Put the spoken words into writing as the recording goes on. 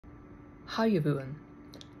Hi everyone,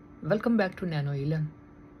 welcome back to Nano ELearn.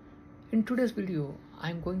 In today's video, I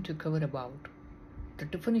am going to cover about the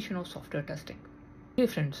definition of software testing. Hey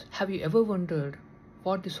friends, have you ever wondered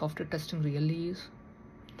what the software testing really is?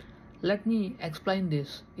 Let me explain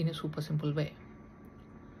this in a super simple way.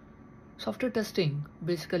 Software testing,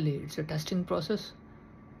 basically it's a testing process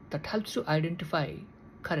that helps to identify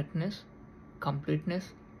correctness,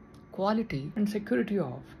 completeness, quality and security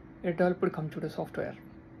of a developed computer software.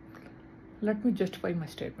 Let me justify my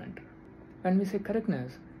statement. When we say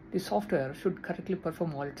correctness, the software should correctly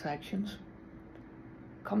perform all its actions.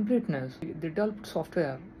 Completeness, the developed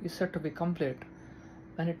software is said to be complete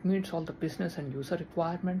when it meets all the business and user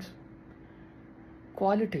requirements.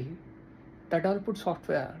 Quality, the developed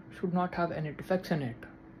software should not have any defects in it.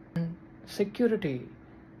 And security,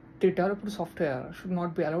 the developed software should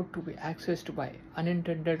not be allowed to be accessed by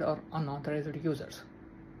unintended or unauthorized users.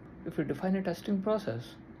 If we define a testing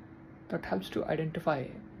process that helps to identify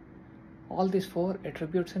all these four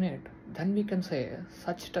attributes in it, then we can say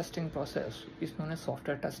such testing process is known as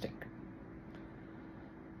software testing.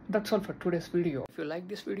 That's all for today's video. If you like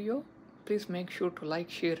this video, please make sure to like,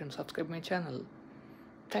 share and subscribe my channel.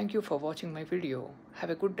 Thank you for watching my video. Have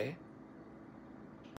a good day.